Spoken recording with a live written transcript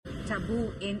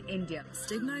taboo in India.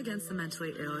 Stigma against the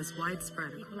mentally ill is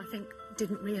widespread. People, I think,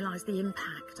 didn't realise the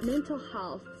impact. Mental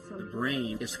health. The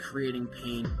brain is creating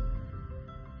pain.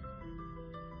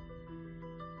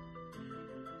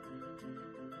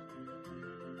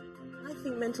 I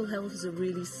think mental health is a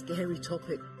really scary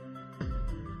topic.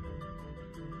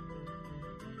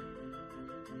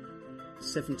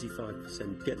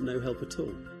 75% get no help at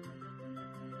all.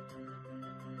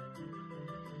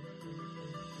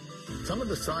 Some of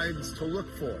the signs to look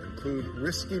for include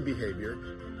risky behavior,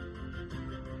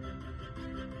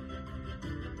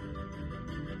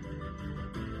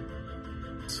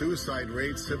 suicide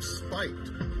rates have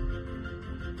spiked.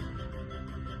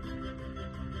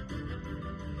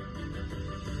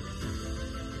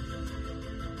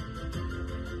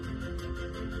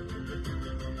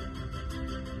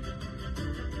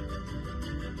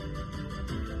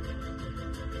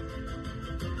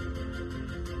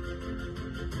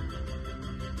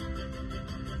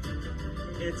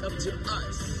 It's up to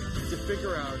us to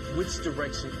figure out which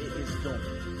direction it is going.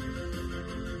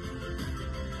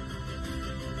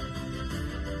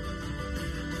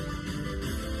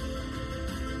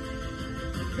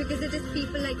 Because it is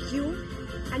people like you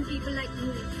and people like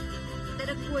me that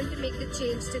are going to make the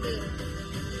change today.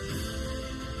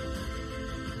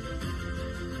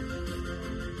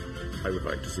 I would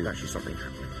like to see actually something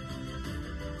happening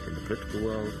in the political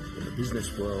world, in the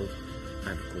business world,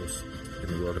 and of course in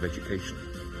the world of education.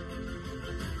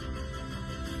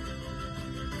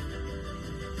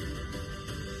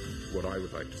 What I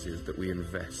would like to see is that we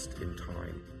invest in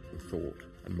time and thought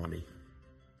and money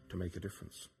to make a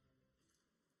difference.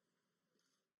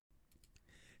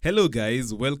 Hello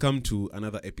guys, welcome to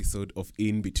another episode of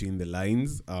In Between the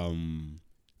Lines. I'm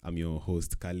your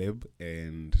host Caleb,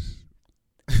 and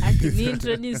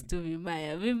introduced to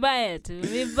Vibaya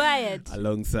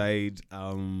alongside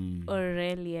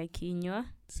Aurelia Kinywa.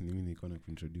 Mimi niko na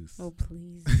kuintroduce. Oh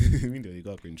please. Mimi ndio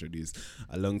niko kuintroduce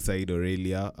alongside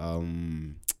Aurelia.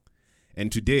 And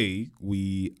today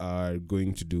we are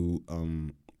going to do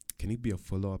can it be a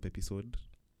follow-up episode?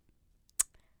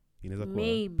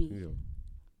 Maybe. Yeah.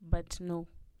 But no.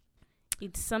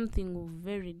 It's something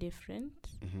very different.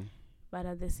 Mm-hmm. But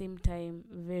at the same time,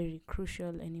 very crucial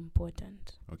and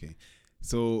important. Okay.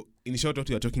 So, in short, what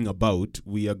we are talking about,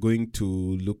 we are going to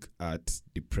look at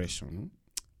depression,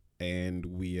 and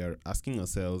we are asking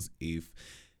ourselves if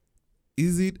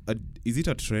is it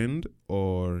a trend,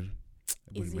 or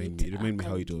remind me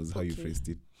how it was, how you phrased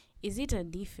it. Is it a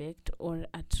defect or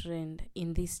a trend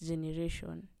in this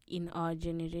generation, in our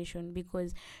generation?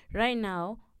 Because right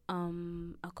now,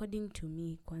 according to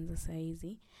me, kwanza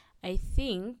saizi, I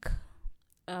think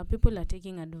people are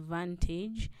taking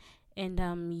advantage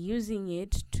and using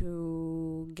it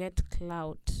to get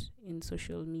clout in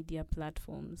social media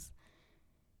platforms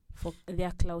for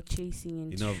their clout chasing.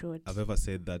 And short, I've ever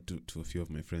said that to a few of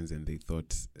my friends, and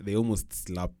they almost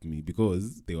slapped me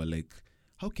because they were like,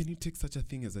 how can you take such a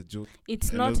thing as a joke? It's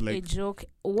and not a joke.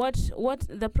 What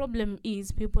the problem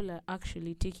is, people are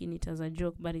actually taking it as a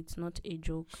joke, but it's not a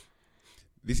joke.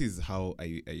 This is how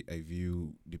I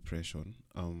view depression.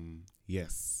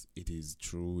 Yes, it is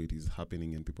true. It is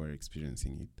happening and people are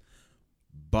experiencing it.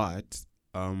 But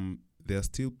there are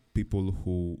still people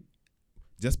who,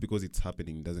 just because it's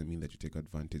happening doesn't mean that you take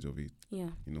advantage of it. Yeah.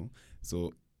 You know?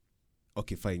 So,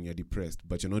 okay, fine, you're depressed,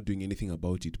 but you're not doing anything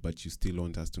about it, but you still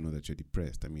want us to know that you're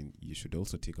depressed. I mean, you should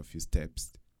also take a few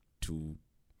steps to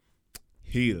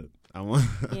heal.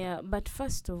 Yeah, but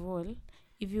first of all,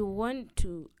 if you want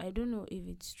to, I don't know if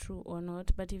it's true or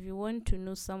not, but if you want to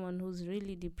know someone who's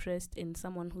really depressed and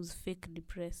someone who's fake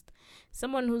depressed,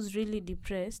 someone who's really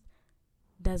depressed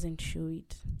doesn't show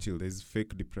it. Chill, there's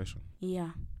fake depression.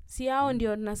 Yeah. See how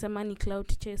ndio nasema ni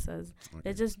clout chasers. Okay.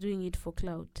 They're just doing it for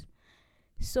clout.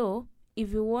 So,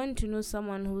 if you want to know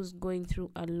someone who's going through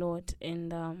a lot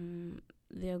and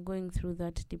they're going through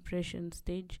that depression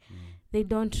stage, they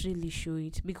don't really show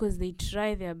it because they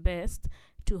try their best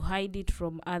to hide it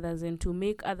from others and to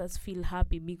make others feel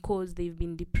happy because they've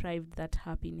been deprived that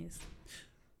happiness.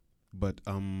 But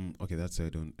okay, that's why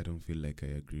I don't feel like I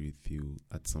agree with you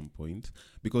at some point,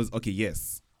 because okay,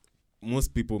 yes,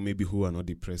 most people maybe who are not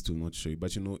depressed will not show it,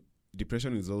 but you know,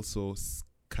 depression is also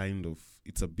kind of,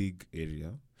 it's a big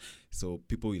area, so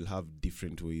people will have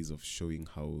different ways of showing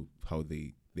how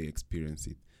they experience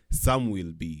it. Some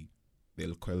will be,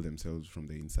 they'll coil themselves from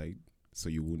the inside, so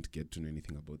you won't get to know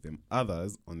anything about them.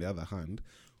 Others, on the other hand,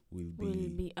 will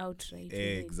be outright.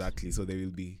 Exactly. So they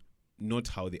will be not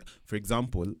how they... For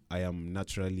example, I am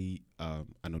naturally an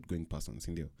outgoing person,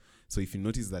 Cindy. So if you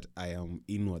notice that I am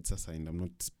inward and I'm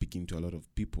not speaking to a lot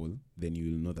of people, then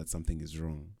you will know that something is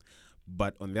wrong.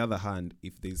 But on the other hand,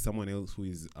 if there's someone else who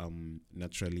is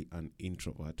naturally an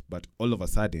introvert, but all of a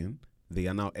sudden they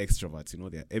are now extroverts,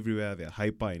 they're everywhere, they're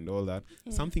hyper and all that,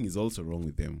 something is also wrong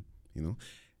with them,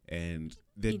 and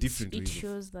they're different. It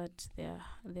shows that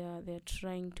they're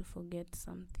trying to forget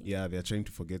something. Yeah, they're trying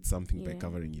to forget something by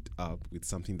covering it up with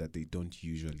something that they don't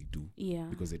usually do. Yeah,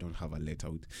 because they don't have a let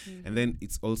out. And then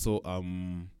it's also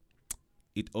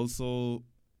it also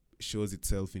shows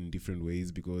itself in different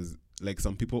ways, because like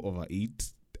some people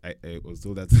overeat. I was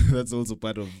told that's also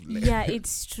part of. Yeah,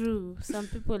 it's true. Some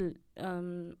people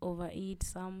overeat.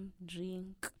 Some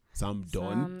drink. Some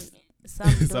don't.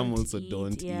 Some also eat,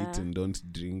 don't eat and don't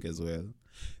drink as well.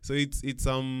 So it's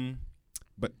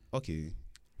but okay.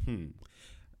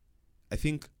 I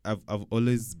think I've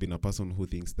always been a person who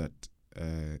thinks that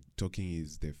talking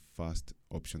is the first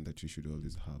option that you should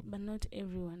always have. But not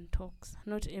everyone talks.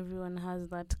 Not everyone has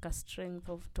that strength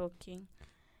of talking.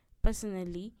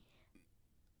 Personally,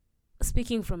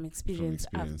 speaking from experience,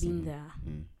 I've been there,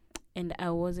 and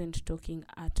I wasn't talking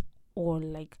at all,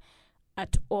 like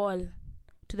at all,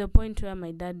 to the point where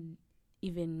my dad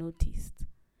even noticed.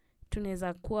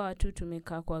 Tunaweza kuwa tu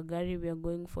tumekaa kwa gari, we are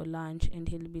going for lunch, and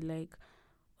he'll be like,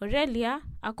 Aurelia,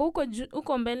 ako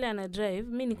huko mbele ana drive,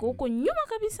 mimi niko huko nyuma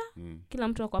kabisa. Kila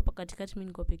mtu ako hapa katikati, mimi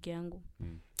niko peke yangu.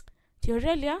 Ti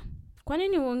Aurelia, kwa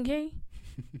nini uongei?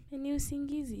 Ni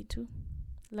usingizi tu.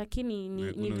 Lakini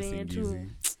ni venye tu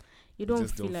you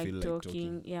don't feel like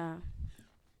talking. Yeah.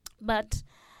 But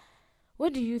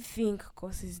what do you think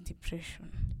causes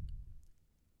depression?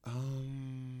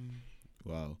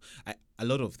 Wow. A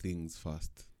lot of things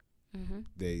first.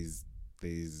 There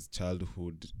is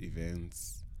childhood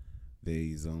events. There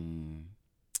is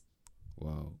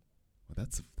wow.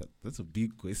 That's a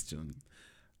big question.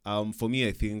 For me,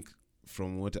 I think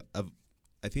from what I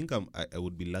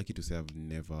would be lucky to say I've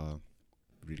never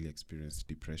really experienced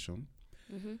depression.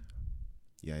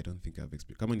 Yeah, I don't think I've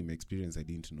experienced. Come on, in my experience, I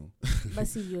didn't know.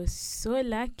 But you're so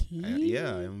lucky.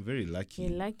 Yeah, I am very lucky.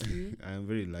 You're lucky. I am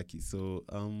very lucky. So,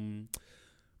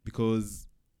 because,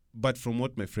 but from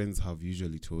what my friends have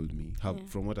usually told me,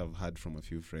 from what I've heard from a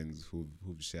few friends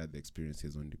who've shared the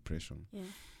experiences on depression,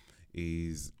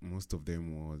 is most of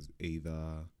them was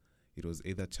either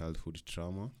childhood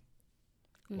trauma,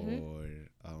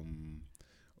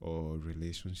 or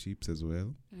relationships as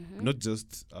well. Not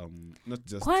just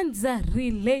Kwanza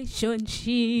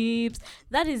relationships.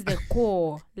 That is the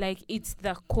core. Like, it's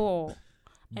the core.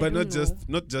 But not just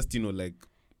like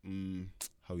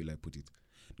how will I put it?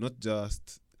 Not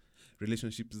just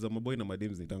relationships. Za maboy na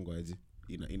madem zinaitangwa aje?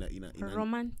 In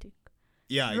romantic.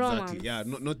 Yeah, romance. Exactly. Yeah,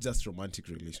 not just romantic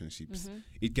relationships.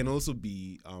 It can also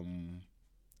be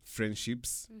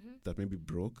friendships that maybe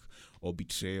broke, or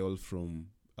betrayal from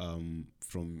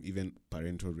even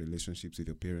parental relationships with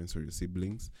your parents or your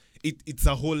siblings. It's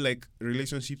a whole, like,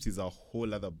 relationships is a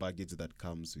whole other baggage that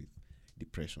comes with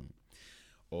depression.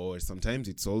 Or sometimes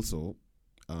it's also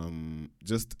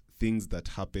just things that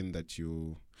happen that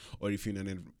or if you're in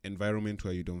an environment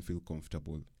where you don't feel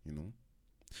comfortable,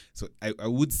 So I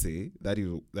would say that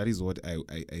is what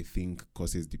I think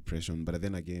causes depression. But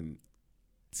then again,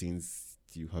 since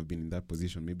you have been in that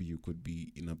position, maybe you could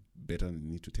be in a better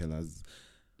need to tell us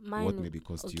what maybe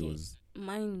caused yours.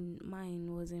 Mine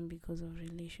wasn't because of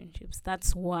relationships.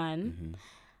 That's one.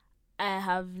 I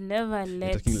have never let...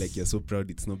 You're talking like you're so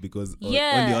proud. It's not because all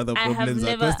the other problems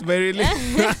are caused by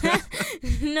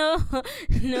relationships. No.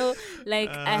 Like,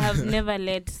 I have never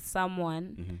let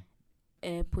someone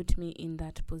put me in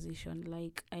that position.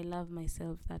 Like, I love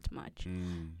myself that much.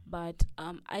 But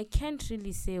I can't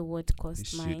really say what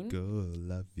caused mine. You should go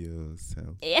love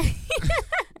yourself. Yeah.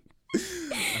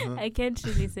 I can't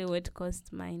really say what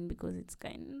caused mine because it's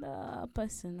kind of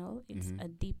personal. It's a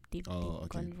deep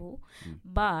convo.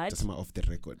 But just off the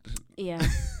record. Yeah.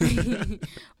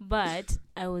 But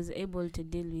I was able to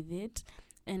deal with it,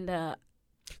 and how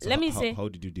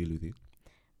did you deal with it?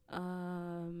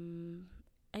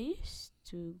 I used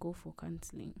to go for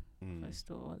counseling first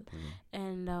of all,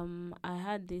 and I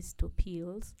had these 2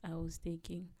 pills I was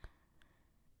taking.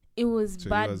 It was so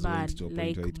bad, like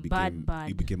bad.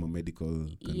 It became a medical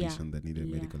condition that needed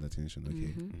medical attention.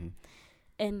 Okay.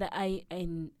 And I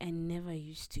never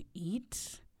used to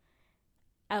eat.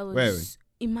 I was Wait.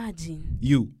 Imagine.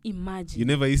 You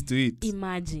never used to eat.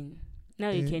 Imagine. Now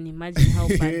you can imagine how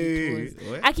bad it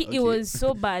was. Actually, it was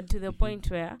so bad to the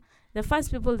point where the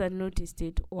first people that noticed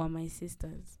it were my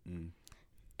sisters.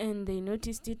 And they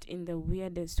noticed it in the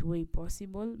weirdest way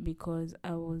possible because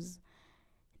I was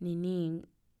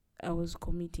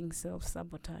committing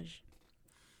self-sabotage.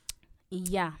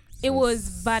 Yeah. So it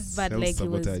was bad. Like, it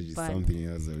was bad. Self-sabotage is something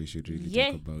else that we should really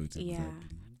talk about.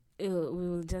 Exactly. we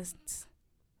will just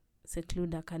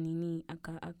seclude aka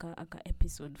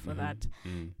episode for that.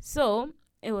 So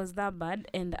it was that bad,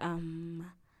 and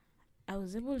I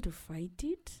was able to fight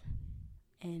it,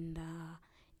 and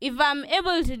if I'm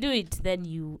able to do it, then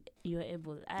you're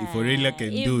able. If Aurelia can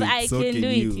do it, I so can can do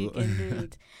you. it, you can do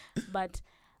it. But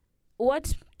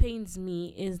what pains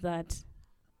me is that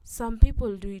some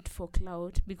people do it for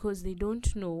clout because they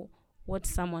don't know what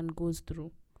someone goes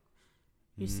through.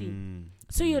 You see?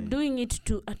 So you're doing it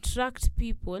to attract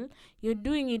people, you're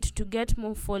doing it to get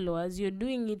more followers, you're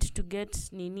doing it to get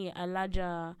a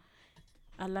larger,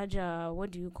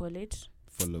 what do you call it?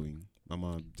 Following.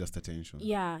 Just attention.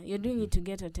 Yeah, you're doing it to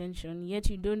get attention, yet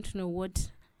you don't know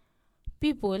what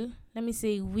people, let me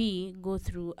say we, go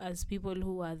through as people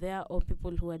who are there or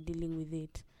people who are dealing with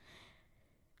it.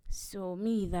 So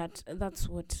me, that's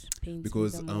what pains me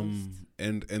the most.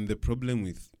 And the problem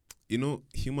with,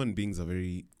 human beings are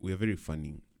very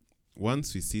funny.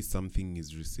 Once we see something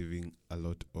is receiving a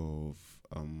lot of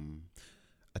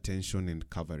attention and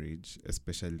coverage,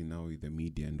 especially now with the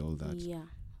media and all that,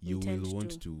 you will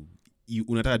want to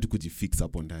unataka tu kujifix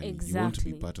hapo ndani. Exactly. You want to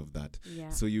be part of that. Yeah.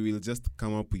 So you will just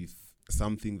come up with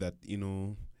something that,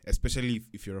 especially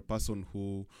if you're a person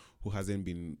who hasn't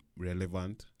been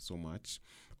relevant so much,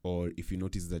 or if you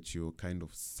notice that you're kind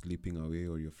of slipping away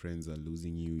or your friends are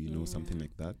losing you, something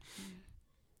like that.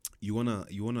 You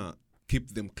wanna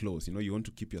keep them close, you want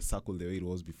to keep your circle the way it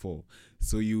was before.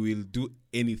 So you will do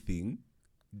anything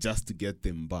just to get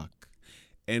them back.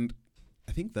 And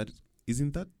I think that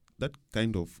isn't that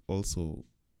kind of also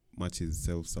much is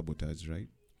self-sabotage, right?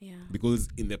 Yeah. Because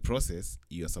in the process,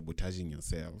 you're sabotaging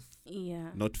yourself.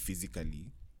 Yeah. Not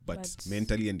physically, but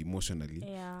mentally and emotionally.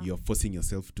 Yeah. You're forcing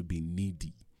yourself to be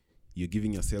needy. You're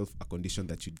giving yourself a condition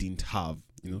that you didn't have.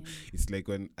 It's like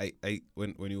when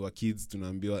when you were kids,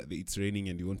 tunaambiwa it's raining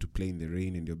and you want to play in the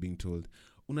rain and you're being told,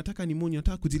 unataka pneumonia,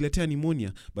 unataka kujiletea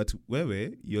pneumonia. But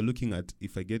you're looking at,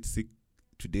 if I get sick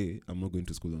today, I'm not going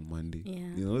to school on Monday.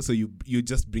 Yeah. So you're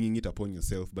just bringing it upon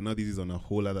yourself. But now this is on a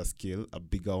whole other scale, a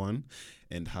bigger one,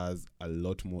 and has a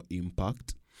lot more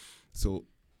impact. So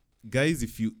guys,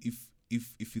 if you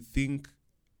think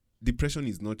depression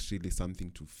is not really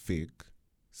something to fake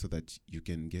so that you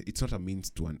can get, it's not a means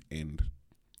to an end.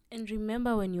 And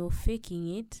remember, when you're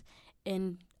faking it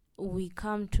and we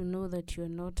come to know that you're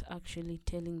not actually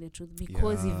telling the truth,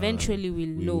 because eventually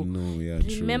we'll know.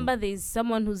 Remember, there's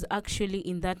someone who's actually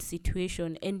in that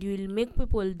situation, and you will make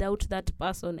people doubt that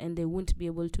person, and they won't be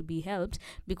able to be helped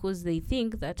because they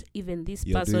think that even this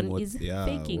person is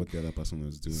faking what the other person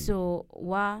was doing. So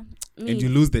and you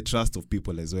lose the trust of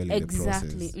people as well in the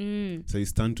exactly. process. So you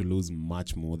stand to lose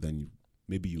much more than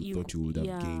maybe you thought you would have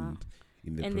gained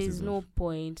in the process. And there's no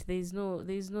point. There's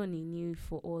no need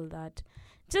for all that.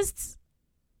 Just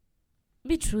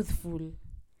be truthful.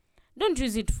 Don't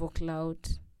use it for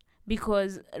clout.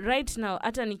 Because right now,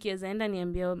 hata nikiweza enda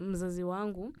niambia mzazi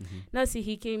wangu, now see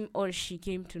he came or she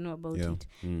came to know about it.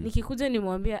 Nikikuja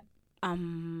nimwambia,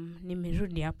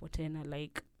 nimerudi hapo tena.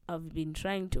 Like, I've been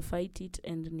trying to fight it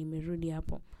and nimerudi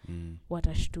hapo.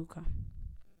 Watashtuka.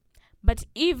 But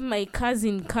if my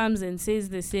cousin comes and says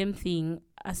the same thing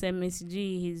as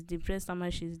MSG, he's depressed,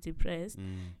 or she's depressed,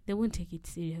 they won't take it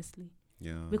seriously.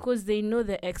 Yeah. Because they know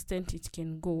the extent it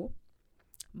can go,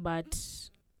 but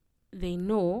they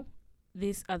know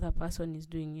this other person is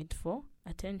doing it for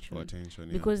attention.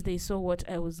 Because they saw what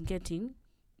I was getting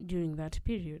during that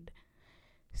period.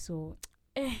 So,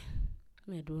 I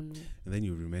don't know. And then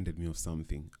you reminded me of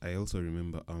something. I also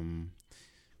remember,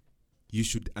 you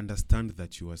should understand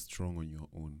that you are strong on your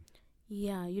own.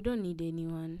 Yeah, you don't need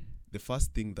anyone. The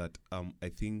first thing that I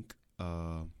think,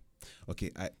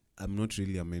 I'm not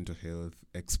really a mental health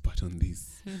expert on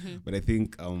this, but I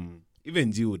think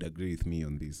even G would agree with me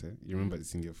on this. You remember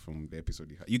Cindy from the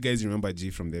episode you guys remember G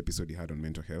from the episode he had on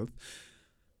mental health?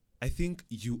 I think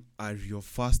you are your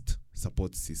first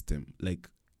support system. Like,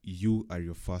 you are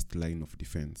your first line of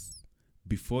defense.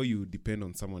 Before you depend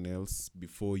on someone else,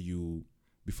 before you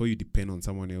depend on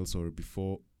someone else, or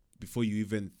before you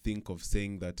even think of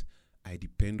saying that I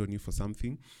depend on you for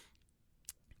something,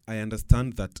 I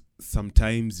understand that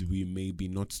sometimes we may be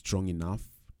not strong enough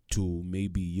to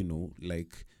maybe,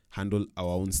 handle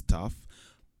our own stuff,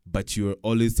 but you're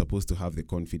always supposed to have the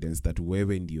confidence that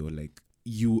when you're like,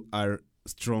 you are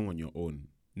strong on your own.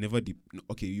 Never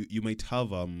you might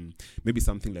have maybe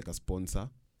something like a sponsor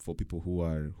for people who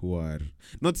are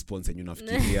not sponsoring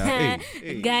unafikiria.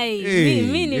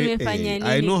 Mimi nimefanya nini?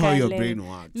 I know how your brain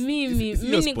works. Mimi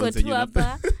niko tu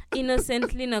hapa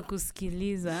innocently na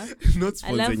kusikiliza. Not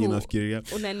sponsoring unafikiria.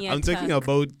 I'm talking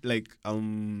about like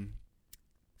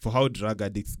for how drug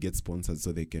addicts get sponsored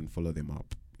so they can follow them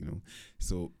up, you know.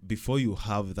 So before you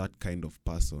have that kind of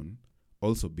person,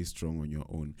 also be strong on your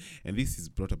own. And this is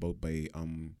brought about by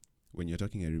when you're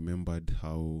talking, I remembered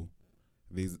how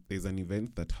there's an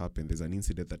event that happened, there's an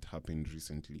incident that happened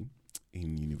recently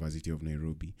in University of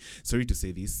Nairobi. Sorry to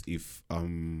say this, if I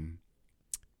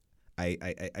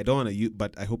don't want to use,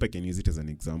 but I hope I can use it as an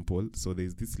example. So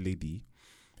there's this lady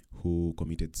who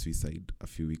committed suicide a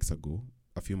few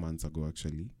months ago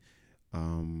actually,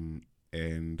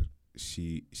 and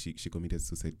she committed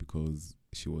suicide because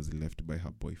she was left by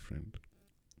her boyfriend.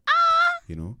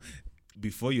 You know,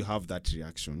 before you have that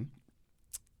reaction,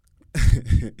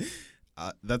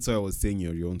 that's why I was saying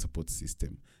you're your own support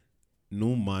system.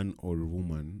 No man or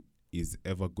woman is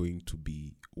ever going to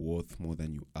be worth more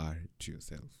than you are to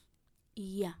yourself.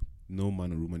 Yeah. No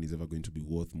man or woman is ever going to be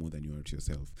worth more than you are to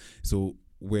yourself. So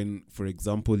when, for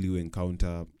example, you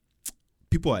encounter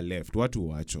people are left,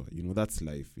 wacho, you know, that's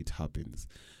life. It happens.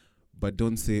 But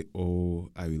don't say, oh,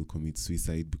 I will commit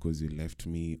suicide because you left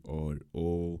me, or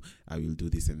oh, I will do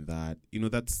this and that. You know,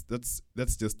 that's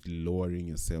just lowering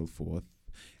your self-worth.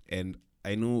 And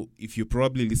I know if you're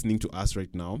probably listening to us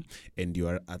right now and you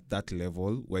are at that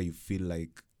level where you feel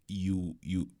like you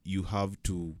have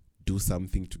to do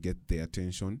something to get their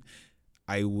attention,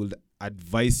 I would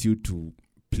advise you to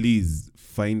please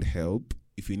find help.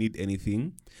 If you need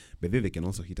anything, but then they can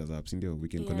also hit us up. We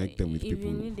can connect them with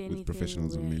people, with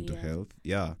professionals of mental health.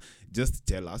 Yeah, just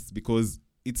tell us, because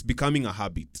it's becoming a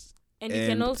habit. And you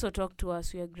can also talk to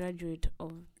us. We are graduate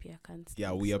of peer counselors.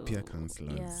 Yeah, we are peer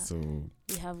counselors. Yeah. So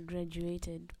we have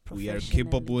graduated professionally. We are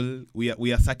capable.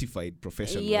 We are certified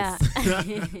professionals. Yeah.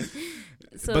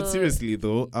 So, but seriously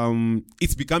though,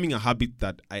 it's becoming a habit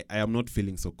that I am not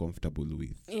feeling so comfortable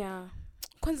with. Yeah.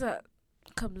 Kwanza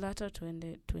kabla hata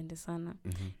tuende sana.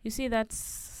 You see,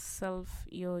 that's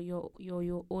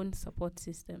your own support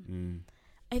system.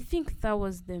 I think that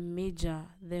was the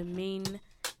main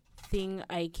thing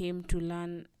I came to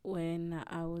learn when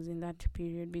I was in that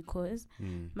period, because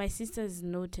my sisters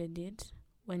noted it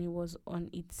when it was on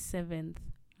its 7th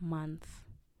month.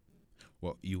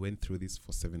 Well, you went through this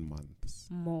for 7 months.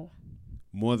 More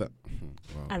than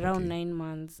wow, around 9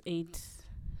 months, 8,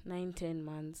 9, 10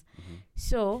 months.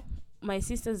 So my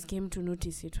sisters came to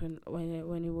notice it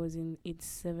when it was in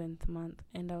its 7th month,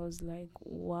 and I was like,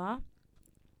 wow.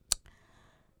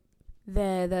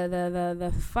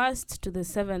 The 1st to the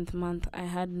 7th month, I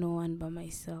had no one but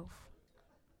myself.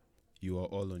 You were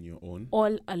all on your own?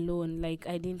 All alone. Like,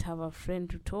 I didn't have a friend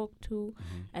to talk to.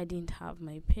 I didn't have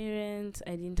my parents.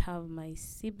 I didn't have my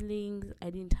siblings.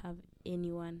 I didn't have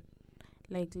anyone.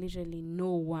 Like, literally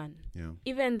no one. Yeah.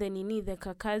 Even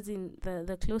the cousin,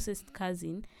 the closest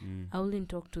cousin, I wouldn't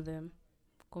talk to them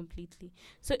completely.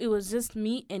 So it was just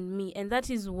me. And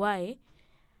that is why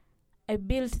I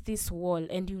built this wall.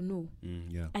 And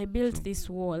I built this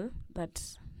wall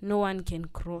that no one can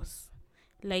cross.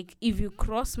 Like, if you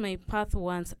cross my path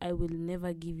once, I will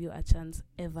never give you a chance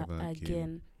ever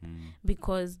again.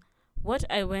 Because what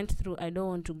I went through, I don't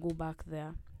want to go back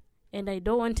there. And I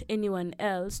don't want anyone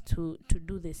else to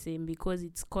do the same, because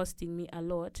it's costing me a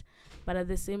lot. But at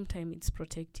the same time, it's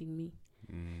protecting me.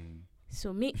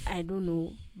 So me, I don't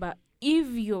know. But if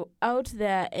you're out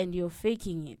there and you're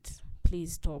faking it,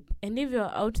 please stop. And if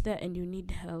you're out there and you need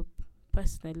help,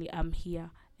 personally, I'm here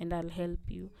and I'll help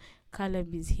you.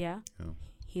 Caleb is here. Yeah.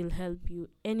 He'll help you.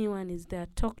 Anyone is there,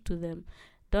 talk to them.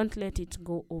 Don't let it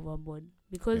go overboard.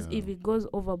 Because if it goes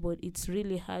overboard, it's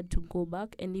really hard to go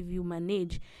back. And if you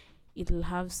manage, it'll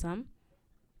have some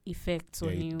effects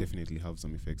on you. Yeah, it definitely have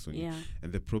some effects on you.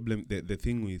 And the problem, the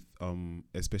thing with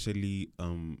especially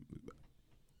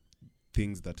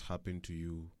things that happen to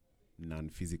you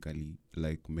non-physically,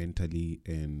 like mentally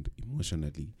and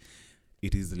emotionally,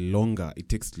 it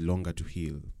takes longer to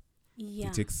heal. Yeah.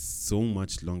 It takes so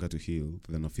much longer to heal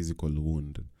than a physical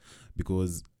wound.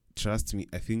 Because, trust me,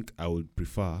 I think I would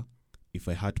prefer if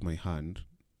I hurt my hand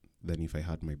than if I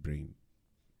hurt my brain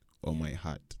or my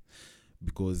heart.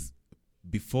 Because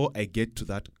before I get to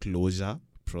that closure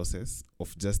process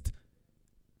of just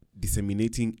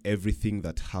disseminating everything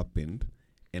that happened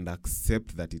and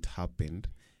accept that it happened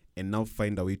and now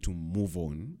find a way to move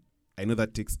on, I know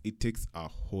that it takes a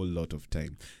whole lot of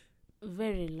time.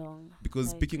 Very long. Because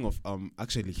speaking of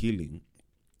actually healing,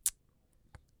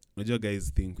 I know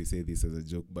guys think we say this as a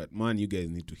joke, but man, you guys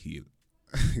need to heal.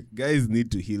 Guys need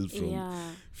to heal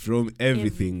from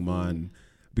everything, man.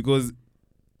 Because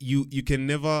you can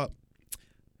never.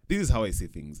 This is how I say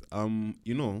things.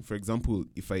 For example,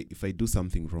 if I do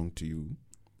something wrong to you,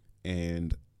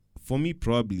 and for me,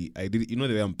 probably I did. You know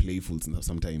the way I'm playful now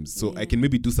sometimes, so I can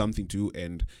maybe do something to you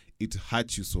and it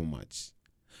hurts you so much,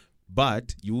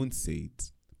 but you won't say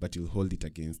it, but you'll hold it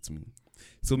against me.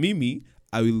 So Mimi,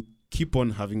 I will keep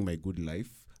on having my good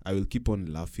life. I will keep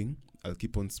on laughing. I'll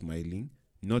keep on smiling,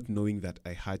 not knowing that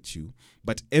I hurt you.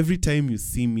 But every time you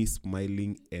see me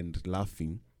smiling and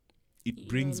laughing, it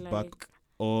brings back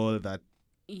all that,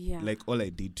 like all I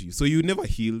did to you. So you never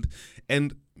healed.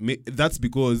 And that's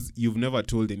because you've never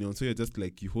told anyone. So you're just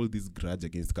like, you hold this grudge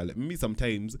against Kale. Maybe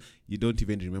sometimes you don't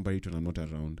even remember it when I'm not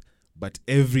around. But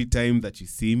every time that you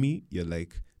see me, you're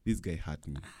like, this guy hurt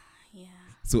me. Yeah.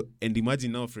 So, and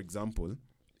imagine now, for example,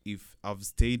 if I've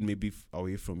stayed maybe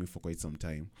away from you for quite some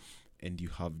time, and you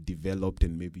have developed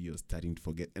and maybe you're starting to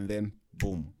forget, and then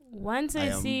boom, once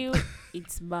I see you,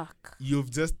 it's back.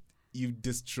 You've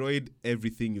destroyed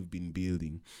everything you've been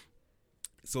building.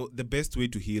 So the best way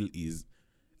to heal is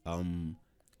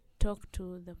talk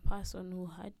to the person who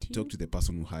hurt you. Talk to the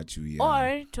person who hurt you, yeah.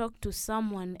 Or talk to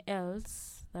someone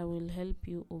else that will help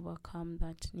you overcome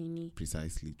that nini.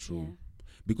 Precisely, true. Yeah.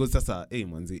 Because that's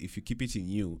manze, if you keep it in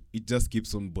you, it just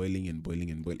keeps on boiling and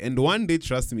boiling and boiling. And one day,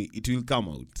 trust me, it will come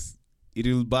out. It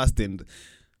will burst, and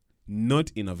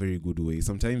not in a very good way.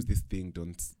 Sometimes these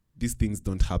things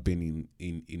don't happen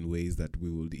in ways that we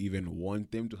would even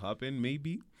want them to happen,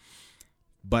 maybe.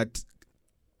 But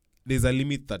there's a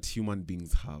limit that human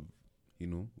beings have. You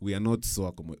know, we are not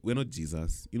we're not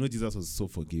Jesus. You know, Jesus was so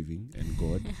forgiving and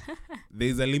God.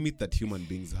 There's a limit that human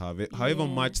beings have. However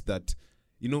much that,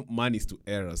 you know, man is to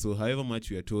error. So however much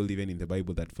we are told even in the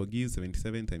Bible that forgive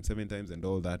 77 times 7 times and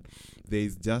all that, there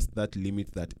is just that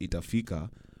limit that itafika.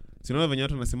 So unaona venye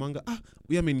watu wanasemanga,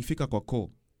 huyu amenifika kwa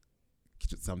koo.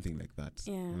 Something like that.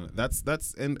 Yeah.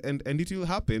 That's and it will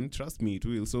happen, trust me, it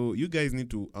will. So you guys need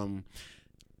to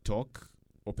talk,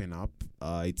 open up.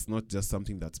 It's not just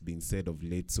something that's been said of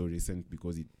late, so recent,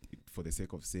 because it for the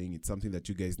sake of saying, it's something that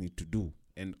you guys need to do.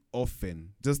 And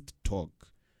often just talk.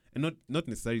 And not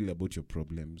necessarily about your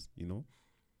problems, you know.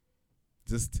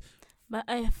 But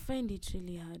I find it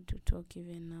really hard to talk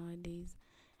even nowadays.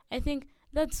 I think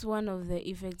that's one of the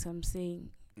effects I'm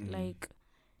saying. Like,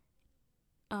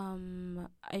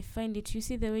 I find it, you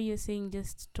see the way you're saying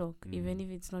just talk, even if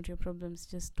it's not your problems,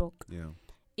 just talk. Yeah.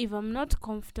 If I'm not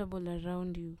comfortable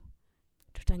around you,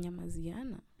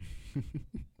 tutanyamaziana.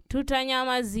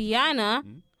 Tutanyamaziana.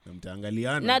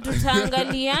 Na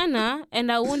tutaangaliana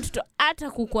and I want to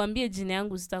hata kukuambia jina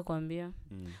yangu sitakwambia.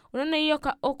 Unaona hiyo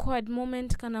awkward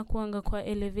moment kana kuanga kwa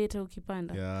elevator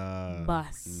ukipanda. Yeah.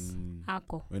 Bas.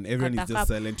 Hako. When everyone is just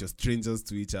silent, you're strangers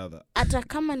to each other. Hata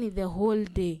kama ni the whole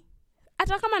day.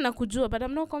 Hata kama nakujua, but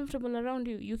I'm not comfortable around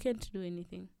you, you can't do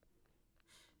anything.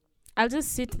 I'll just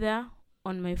sit there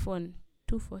on my phone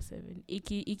 247.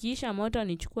 Ikiisha moto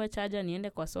nichukua charger niende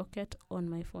kwa socket on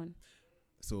my phone.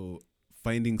 So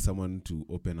finding someone to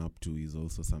open up to is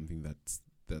also something that's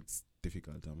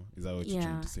difficult, Ama. Is that what you're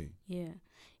trying to say? Yeah.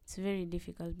 It's very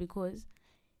difficult because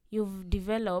you've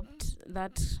developed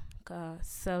that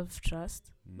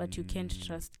self-trust, but you can't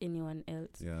trust anyone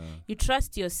else. Yeah. You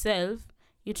trust yourself.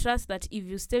 You trust that if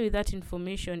you stay with that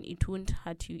information, it won't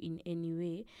hurt you in any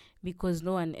way because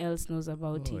no one else knows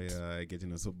about it. Oh, yeah, I get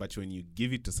it. So, but when you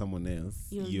give it to someone else,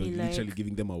 you're be literally like,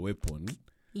 giving them a weapon.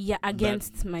 Yeah,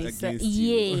 against myself. Against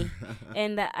yeah.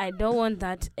 And I don't want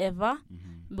that ever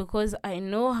because I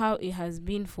know how it has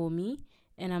been for me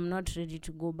and I'm not ready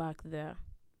to go back there.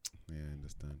 Yeah, I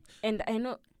understand. And I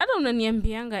know, I don't know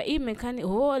niambianga,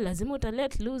 lazima uta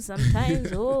let loose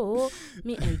sometimes.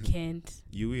 Me, I can't.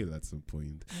 You will at some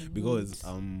point. I because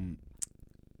won't.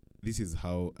 This is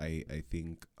how I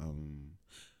think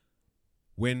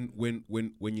when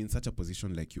you're in such a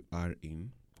position like you are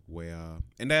in, where,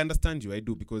 and I understand you, I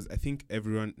do, because I think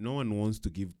no one wants to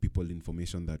give people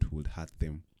information that would hurt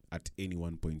them at any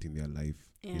one point in their life,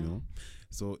 you know.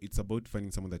 So it's about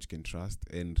finding someone that you can trust,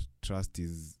 and trust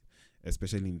is,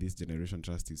 especially in this generation,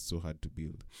 trust is so hard to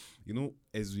build. You know,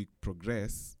 as we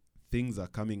progress, things are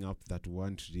coming up that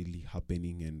weren't really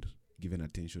happening and given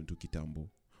attention to kitambo.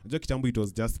 Kitambo, it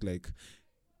was just like,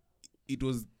 it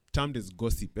was termed as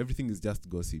gossip. Everything is just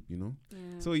gossip, you know.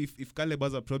 Yeah. So if Caleb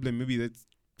has a problem, maybe let's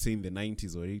say in the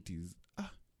 90s or 80s,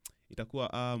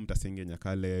 itakuwa mtasengenya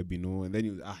Caleb, you know, and then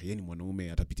you yeni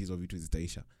mwanaume atapitizwa vitu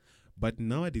zitaisha. But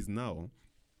nowadays, now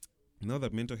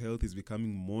that mental health is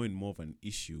becoming more and more of an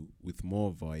issue with more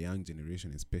of our young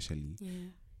generation especially,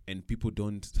 and people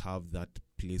don't have that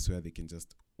place where they can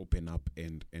just open up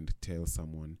and tell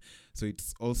someone. So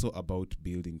it's also about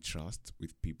building trust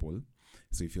with people.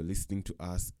 So if you're listening to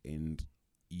us and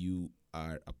you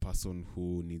are a person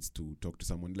who needs to talk to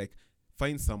someone, like,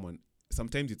 find someone.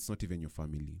 Sometimes it's not even your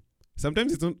family.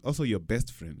 Sometimes it's not also your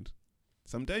best friend.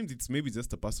 Sometimes it's maybe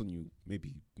just a person you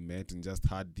maybe met and just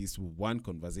had this one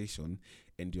conversation,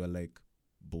 and you're like,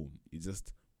 boom, you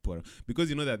just pour out. Because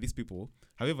you know that these people,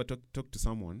 have you ever talked to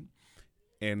someone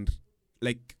and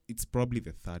like it's probably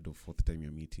the third or fourth time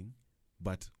you're meeting,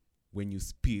 but when you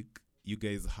speak, you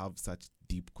guys have such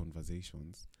deep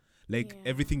conversations. Like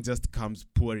everything just comes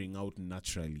pouring out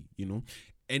naturally, you know?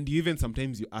 And you even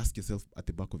sometimes you ask yourself at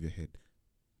the back of your head,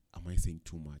 am I saying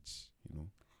too much, you know?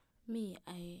 Me,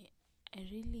 I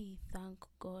really thank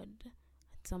God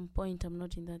at some point I'm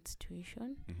not in that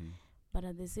situation. But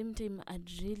at the same time, I'd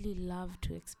really love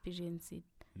to experience it.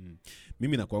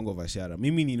 Mimi nakuanga vashara.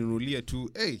 Mimi ninunulie tu,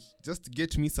 hey, just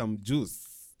get me some juice.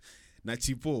 Na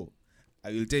chipo.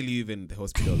 I will tell you even the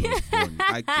hospital was born.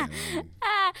 I can.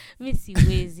 Me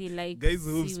siwezi, like guys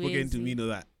who've spoken to me know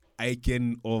that I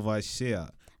can overshare.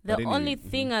 The only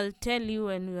thing I'll tell you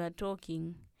when we are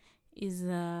talking is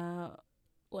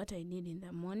what I need in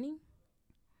the morning.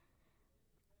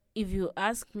 If you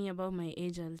ask me about my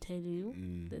age, I'll tell you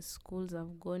the schools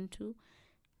I've gone to.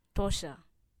 Tosha.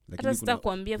 Hata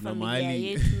sitakwambia familia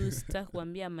yetu,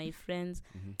 sitakwambia my friends.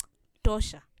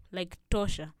 Tosha. Like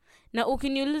Tosha. Na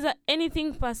ukiniuliza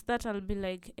anything past that, I'll be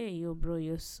like, hey, yo bro,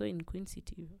 you're so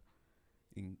inquisitive.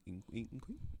 Inquisitive.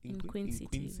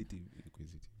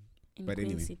 But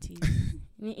anyway.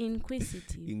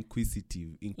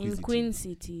 Inquisitive.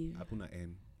 Hakuna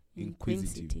N.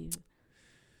 Inquisitive.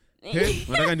 Hey,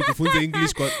 nataka nikufunze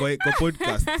English kwa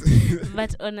podcast.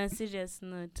 But on a serious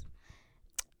note,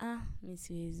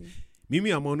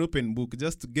 Mimi I'm an open book.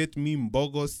 Just to get me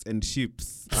mbogos and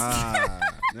ships.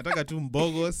 Nataka tu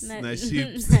mbogos na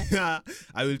ships.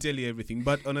 I will tell you everything.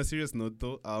 But on a serious note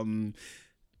though,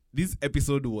 this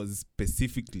episode was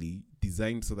specifically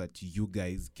designed so that you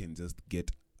guys can just get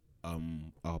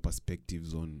our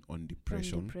perspectives on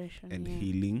depression and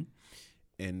healing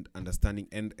and understanding.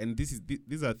 And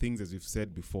these are things, as we've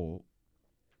said before,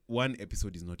 one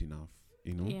episode is not enough.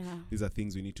 You know, these are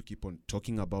things we need to keep on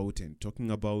talking about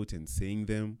and saying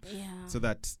them, so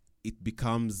that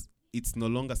it's no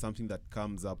longer something that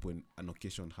comes up when an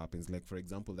occasion happens. Like, for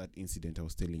example, that incident I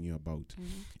was telling you about.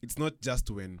 It's not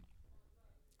just when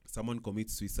someone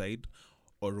commits suicide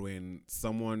or when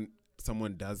someone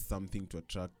does something to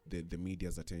attract the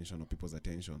media's attention or people's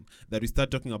attention that we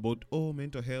start talking about,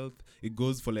 mental health. It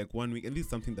goes for like 1 week, and this is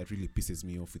something that really pisses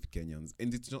me off with Kenyans.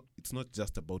 And it's not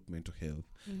just about mental health.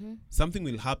 Something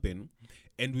will happen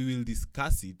and we will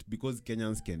discuss it because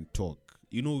Kenyans can talk.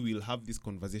 You know, we'll have these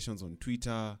conversations on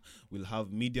Twitter, we'll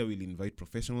have media, we'll invite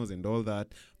professionals and all that,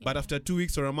 but after 2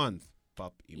 weeks or a month,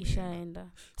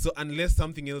 so unless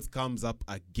something else comes up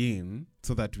again,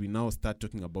 so that we now start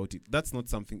talking about it, that's not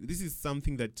something. This is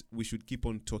something that we should keep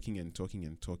on talking and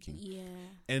talking.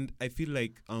 And I feel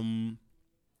like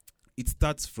it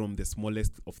starts from the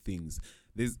smallest of things.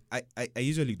 I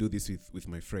usually do this with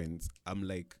my friends. I'm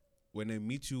like, when I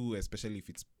meet you, especially if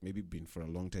it's maybe been for a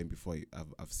long time before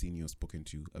I've seen you or spoken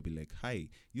to you, I'll be like, hi,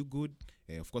 you good?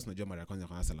 Of course, najua mara kwanza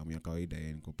kwa salamu ya kawaida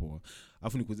niko poa.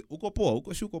 Afu nikuze, uko poa,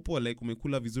 uko poa, like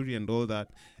umekula vizuri and all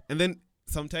that. And then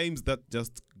sometimes that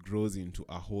just grows into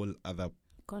a whole other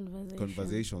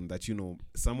conversation that, you know,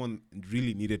 someone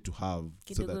really needed to have.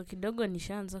 Kidogo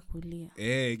nishaanza kulia.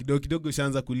 Kidogo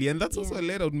nishaanza kulia. And that's also a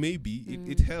let out maybe.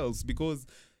 It helps because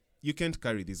you can't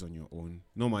carry this on your own.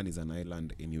 No man is an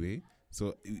island anyway.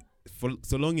 So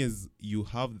so long as you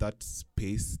have that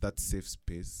space, that safe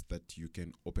space that you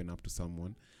can open up to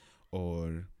someone,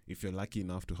 or if you're lucky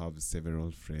enough to have several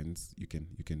friends, you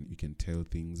can tell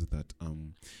things that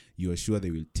you are sure they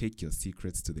will take your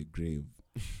secrets to the grave.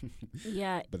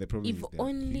 But the problem is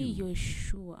only you're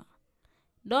sure.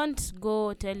 Don't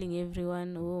go telling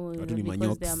everyone,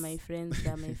 because they are my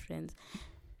friends.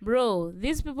 Bro,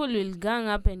 these people will gang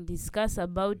up and discuss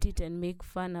about it and make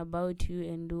fun about you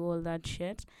and do all that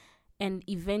shit. And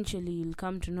eventually you'll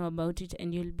come to know about it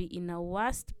and you'll be in the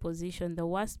worst position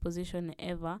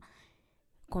ever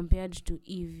compared to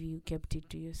if you kept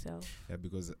it to yourself. Yeah,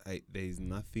 because there is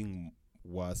nothing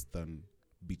worse than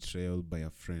betrayal by a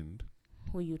friend.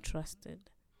 Who you trusted.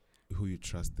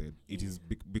 It is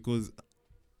because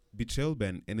betrayal by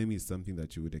an enemy is something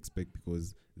that you would expect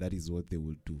because that is what they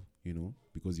will do, you know,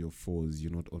 because you're foes,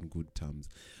 you're not on good terms.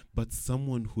 But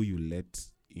someone who you let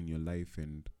in your life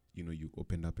and, you know, you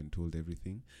opened up and told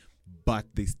everything, but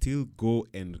they still go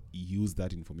and use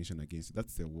that information against you.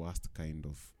 That's the worst kind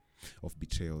of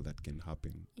betrayal that can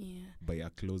happen by a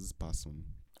close person.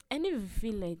 And if you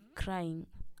feel like crying,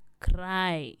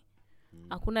 cry.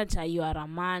 Hakuna cha you are a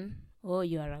man or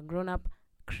you are a grown up,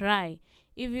 cry.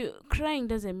 If crying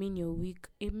doesn't mean you're weak,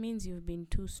 it means you've been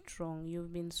too strong.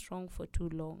 You've been strong for too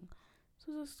long.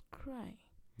 So just cry.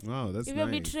 Wow, that's If nice.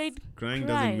 you're betrayed, Crying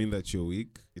cry. doesn't mean that you're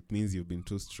weak. It means you've been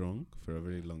too strong for a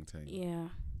very long time. Yeah.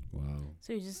 Wow.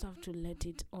 So you just have to let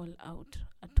it all out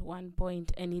at one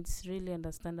point, and it's really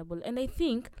understandable. And I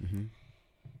think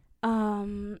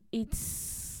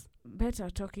it's better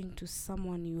talking to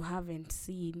someone you haven't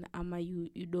seen ama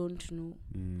you don't know.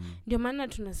 Ndio maana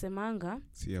tunasemanga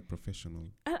See a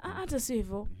professional. Hata sio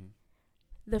hivyo.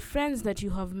 The friends that you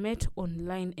have met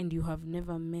online and you have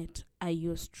never met are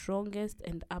your strongest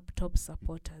and up-top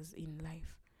supporters in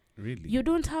life. Really? You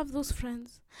don't have those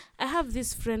friends. I have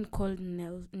this friend called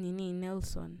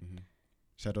Nelson.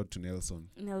 Shout out to Nelson.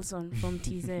 Nelson from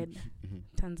TZ,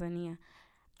 Tanzania.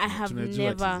 I have Tunajua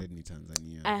never. TZ ni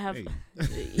Tanzania. I have.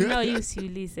 Hey. You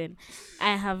listen.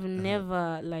 I have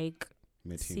never like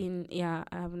Met him. seen. Yeah,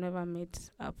 I have never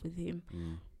met up with him.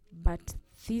 Mm. But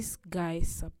this guy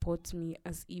supports me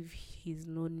as if he's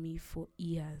known me for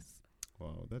years.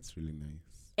 Wow, that's really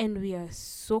nice. And we are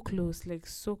so close, like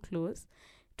so close,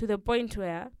 to the point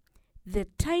where the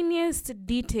tiniest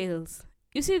details,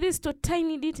 you see these two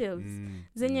tiny details,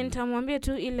 zenye nitamwambia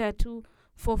tu ile tu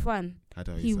for fun,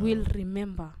 he will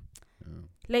remember. Yeah.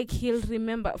 Like he'll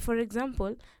remember. For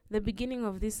example, the beginning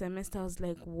of this semester, I was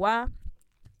like, wow.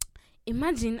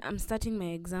 Imagine I'm starting my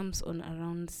exams on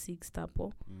around 6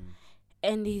 tapo.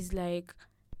 And he's like,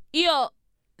 yo,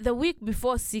 the week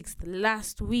before 6th,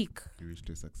 last week. You reached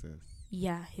a success.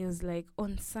 Yeah, he was like,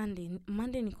 on Sunday,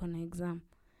 Monday niko na exam.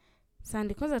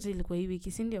 Sunday, kwanza hata ilikuwa hii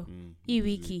wiki, si ndio? Hii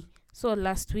wiki. So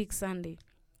last week, Sunday.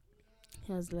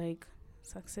 He was like,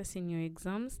 success in your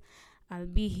exams. I'll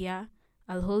be here.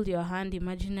 I'll hold your hand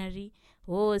imaginary.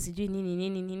 Oh, sijui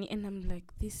nini. And I'm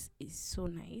like, this is so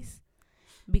nice.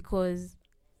 Because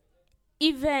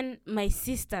even my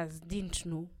sisters didn't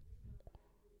know.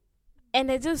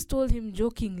 And I just told him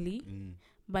jokingly,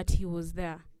 but he was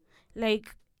there.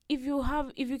 Like, if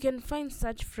you can find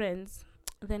such friends,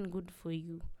 then good for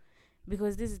you.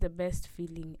 Because this is the best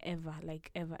feeling ever.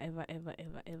 Like, ever.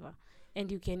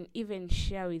 And you can even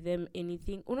share with them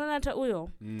anything. Unaona hata huyo?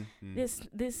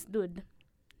 This dude,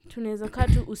 tunaweza kaa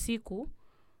tu usiku,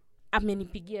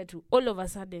 amenipigia tu, all of a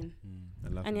sudden.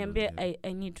 Aniambia,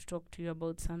 I need to talk to you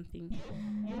about something.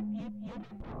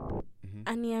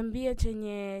 Aniambia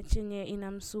chenye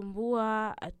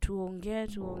inamsumbua,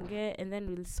 tuongee, and then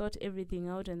we'll sort everything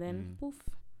out, and then poof,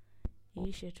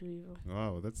 iishe tu hivyo.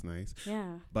 Wow, that's nice.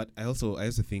 Yeah. But I also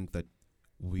think that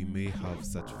we may have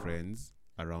such friends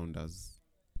around us.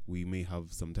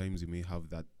 Sometimes we may have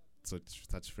that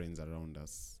such friends around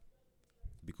us,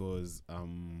 because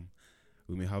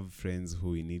we may have friends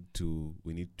who we need to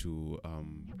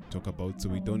talk about, so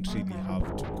we don't really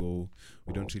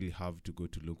have to go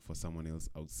to look for someone else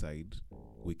outside.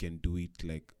 We can do it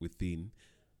like within,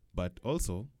 but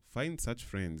also find such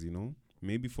friends,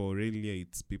 maybe for Aurelia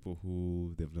it's people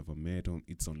who they've never met,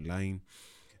 it's online,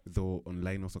 though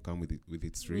online also come with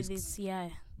its risks.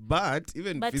 But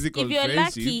physical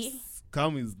friendships lucky,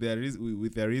 come with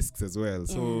their risks as well.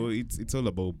 Yeah. So it's all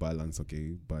about balance,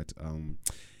 okay? But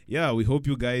yeah, we hope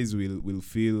you guys will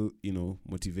feel,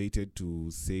 motivated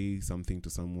to say something to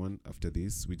someone after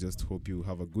this. We just hope you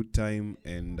have a good time,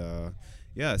 and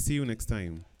see you next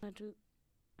time.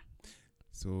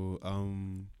 So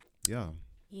yeah.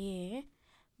 Yeah,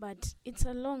 but it's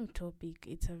a long topic.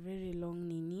 It's a very long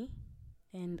nini,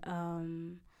 and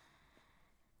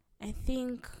I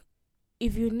think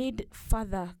if you need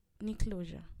further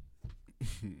closure,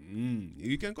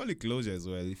 you can call it closure as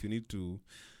well. If you need to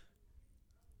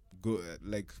go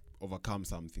overcome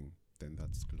something, then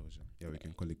that's closure. Yeah, we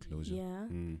can call it closure. Yeah.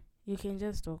 You can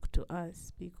just talk to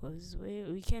us, because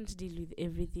we can't deal with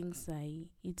everything, Sai.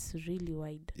 It's really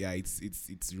wide. Yeah,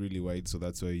 it's really wide. So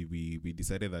that's why we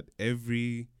decided that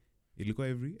every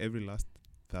last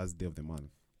Thursday of the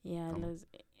month. Yeah,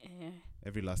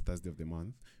 every last Thursday of the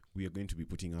month, we are going to be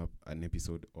putting up an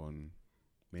episode on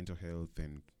mental health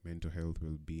and mental health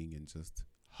well-being, and just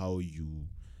how you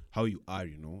are,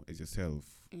 as yourself.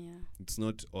 Yeah. It's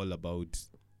not all about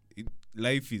it.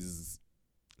 Life is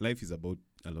about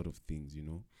a lot of things,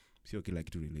 Sio kila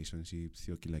kitu relationships,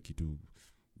 sio kila kitu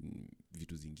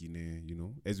vitu zingine,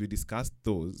 As we discussed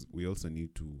those, we also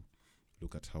need to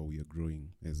look at how we are growing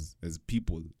as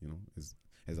people,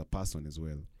 as a person as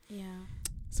well. Yeah.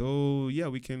 So yeah,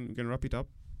 we can wrap it up.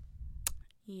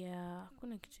 Yeah,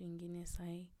 kuna kitu ingine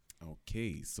sai.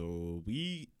 Okay, so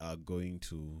we are going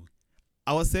to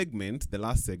our segment, the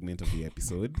last segment of the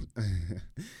episode,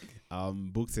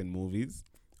 books and movies,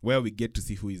 where we get to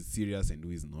see who is serious and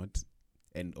who is not.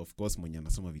 And of course, mwenye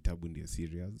anasoma vitabu ndio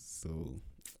serious. So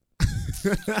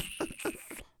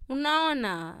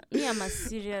Unaona, me I'm a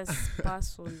serious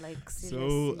person, like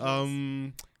serious.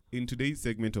 So, in today's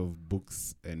segment of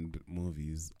books and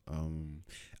movies,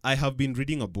 I have been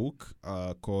reading a book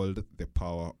called The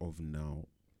Power of Now.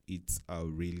 It's a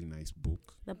really nice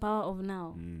book. The Power of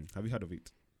Now. Have you heard of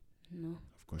it? No.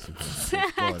 Of course you have.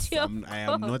 Of course. I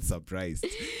am not surprised.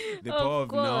 The Power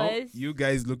of Now. You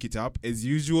guys look it up. As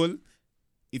usual,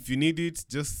 if you need it,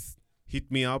 just hit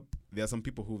me up. There are some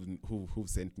people who've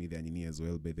sent me their nini as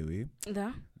well, by the way.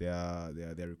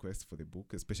 Their requests for the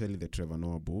book, especially the Trevor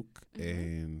Noah book.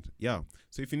 And yeah,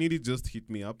 so if you need it, just hit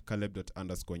me up,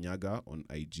 caleb._nyaga on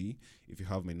IG. If you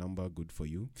have my number, good for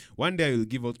you. One day I will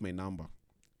give out my number.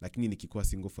 Lakini nikikuwa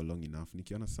single for long enough,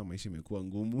 nikiona sasa maisha imekuwa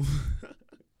ngumu.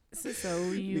 Sasa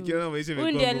huyu. Nikiona maisha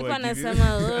imekuwa ngumu. Alikuwa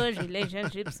anasema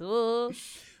relationships.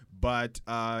 But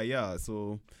yeah,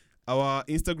 so our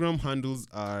Instagram handles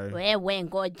are wewe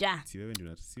ngoja. Siwe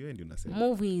ndio unasema.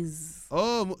 Movies.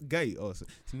 Guy.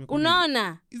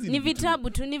 Unaona? Ni vitabu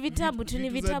tu.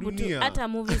 Hata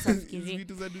movies afikiri.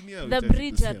 Vitu za dunia. The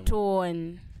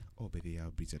Bridgerton. Oh, but yeah,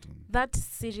 Bridgerton. That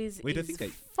series is fire. I think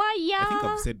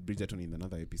I've said Bridgerton in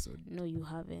another episode. No, you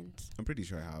haven't. I'm pretty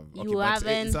sure I have. You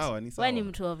haven't. Ni sawa. Wewe ni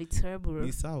mtu wa Viterbo.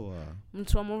 Ni sawa.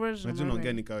 Mtu wa movies. Unajua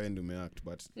naongea nikawa ndio umeact,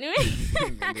 but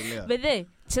but then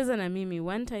cheza na mimi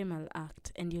one time I'll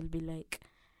act and you'll be like,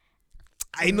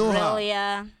 I know her.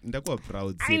 Yeah. Nitakuwa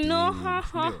proud. I know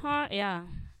her. Yeah.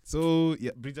 So,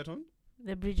 yeah, Bridgerton?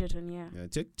 The Bridgerton, yeah. Yeah,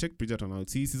 check Bridgerton out.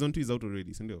 See, season 2 is out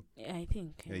already, isn't it? Yeah, I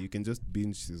think. Yeah, you can just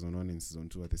binge season 1 and season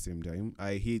 2 at the same time.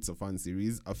 I hear it's a fun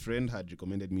series. A friend had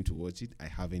recommended me to watch it. I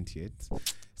haven't yet.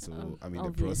 So, I'm in the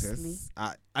process.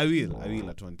 I will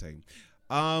at one time.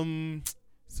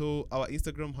 So, our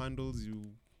Instagram handles,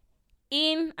 you...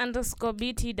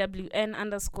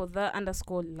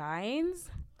 in_BTWN_the_lines.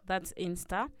 That's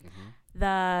Insta.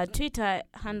 The Twitter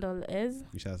handle is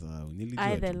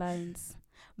I the lines.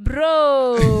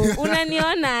 Bro,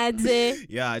 unaniona aje?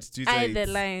 Yeah, it's Twitter. I the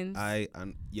lines. I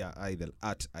the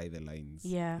lines.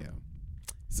 Yeah.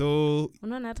 So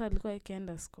unaona hata alikuwa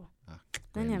underscore.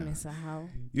 Nani amesahau?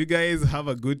 You guys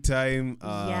have a good time.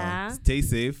 Stay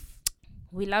safe.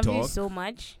 We love you so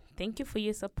much. Thank you for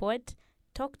your support.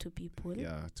 Talk to people.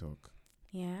 Yeah, talk.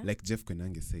 Yeah. Like Jeff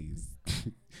Koinange says,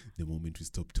 the moment we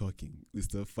stop talking, we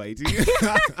stop fighting.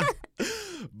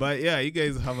 But yeah, you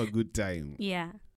guys have a good time. Yeah.